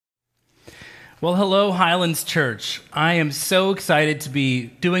Well, hello, Highlands Church. I am so excited to be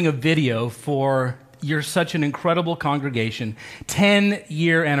doing a video for you're such an incredible congregation.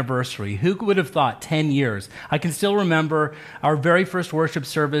 10-year anniversary. Who would have thought 10 years? I can still remember our very first worship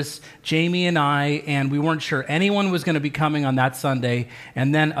service, Jamie and I, and we weren't sure anyone was going to be coming on that Sunday.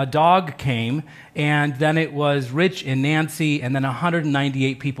 And then a dog came, and then it was Rich and Nancy, and then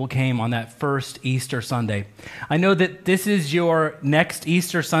 198 people came on that first Easter Sunday. I know that this is your next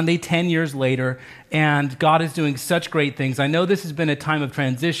Easter Sunday, 10 years later, and God is doing such great things. I know this has been a time of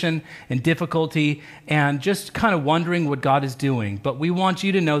transition and difficulty and just kind of wondering what God is doing. But we want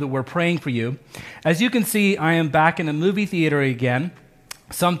you to know that we're praying for you. As you can see, I am back in a movie theater again.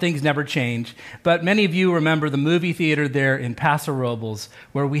 Some things never change, but many of you remember the movie theater there in Paso Robles,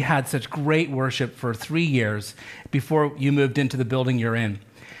 where we had such great worship for 3 years before you moved into the building you're in.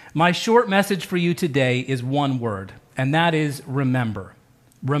 My short message for you today is one word, and that is remember.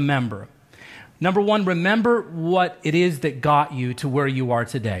 Remember. Number one, remember what it is that got you to where you are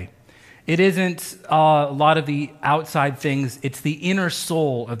today. It isn't a lot of the outside things. It's the inner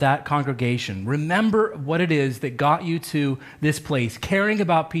soul of that congregation. Remember what it is that got you to this place, caring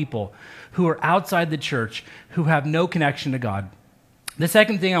about people who are outside the church, who have no connection to God. The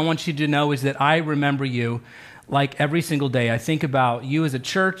second thing I want you to know is that I remember you like every single day. I think about you as a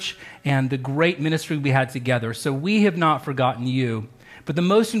church and the great ministry we had together. So we have not forgotten you. But the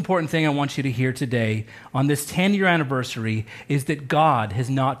most important thing I want you to hear today on this 10-year anniversary is that God has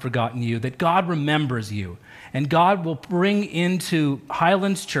not forgotten you, that God remembers you, and God will bring into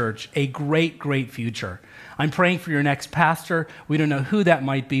Highlands Church a great, great future. I'm praying for your next pastor. We don't know who that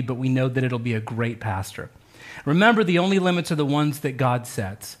might be, but we know that it'll be a great pastor. Remember, the only limits are the ones that God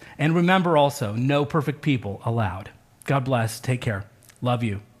sets. And remember also, no perfect people allowed. God bless. Take care. Love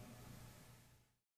you.